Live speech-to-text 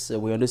So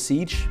we're under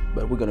siege,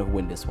 but we're gonna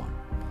win this one.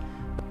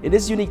 In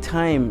this unique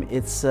time,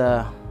 it's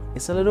a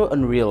little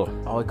unreal.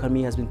 Our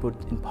economy has been put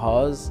in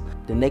pause.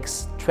 The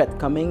next threat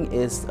coming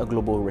is a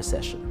global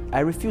recession. I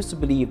refuse to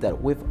believe that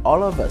with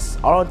all of us,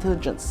 all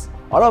intelligence,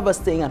 all of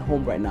us staying at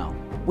home right now,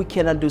 we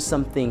cannot do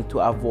something to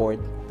avoid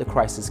the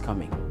crisis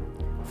coming.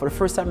 For the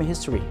first time in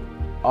history,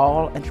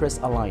 all interests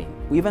align.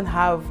 We even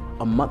have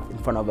a month in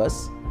front of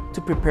us to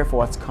prepare for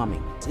what's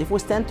coming. If we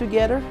stand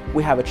together,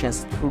 we have a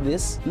chance through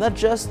this, not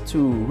just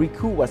to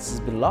recoup what's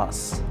been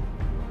lost,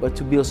 but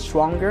to build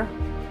stronger,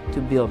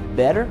 to build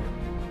better,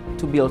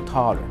 to build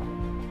taller.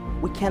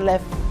 We can't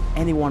leave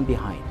anyone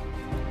behind.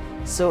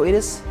 So it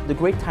is the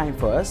great time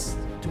for us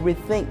to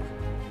rethink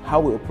how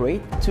we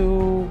operate,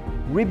 to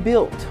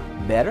rebuild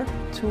better,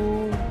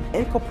 to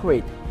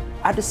incorporate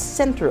at the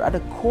center, at the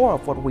core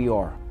of what we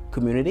are,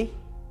 community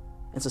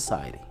and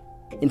society.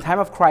 In time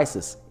of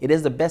crisis, it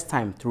is the best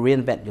time to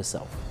reinvent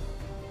yourself.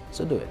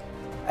 So do it.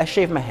 I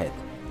shaved my head.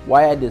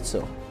 Why I did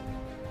so?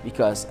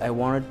 Because I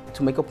wanted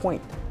to make a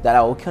point that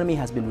our economy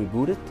has been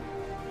rebooted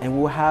and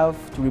we'll have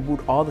to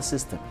reboot all the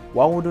system.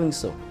 While we're doing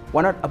so,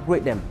 why not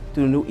upgrade them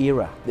to the new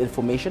era, the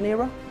information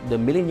era, the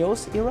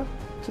millennials era,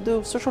 to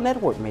the social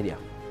network media?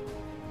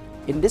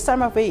 In this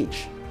time of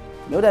age,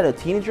 know that a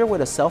teenager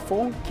with a cell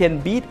phone can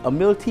beat a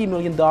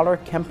multi-million-dollar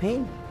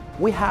campaign?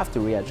 We have to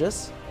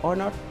readjust, or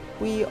not,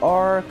 we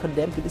are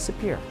condemned to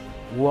disappear.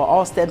 We will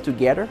all stand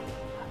together,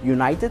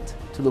 united,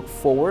 to look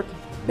forward,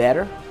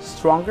 better,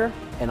 stronger,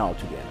 and all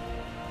together.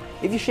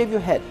 If you shave your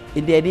head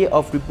in the idea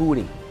of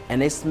rebooting,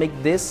 and let's make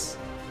this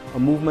a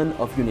movement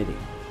of unity.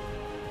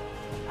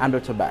 I'm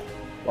Dr. Bat.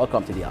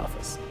 Welcome to the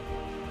office.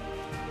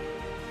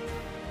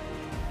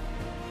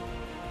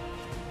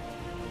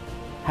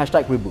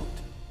 #reboot.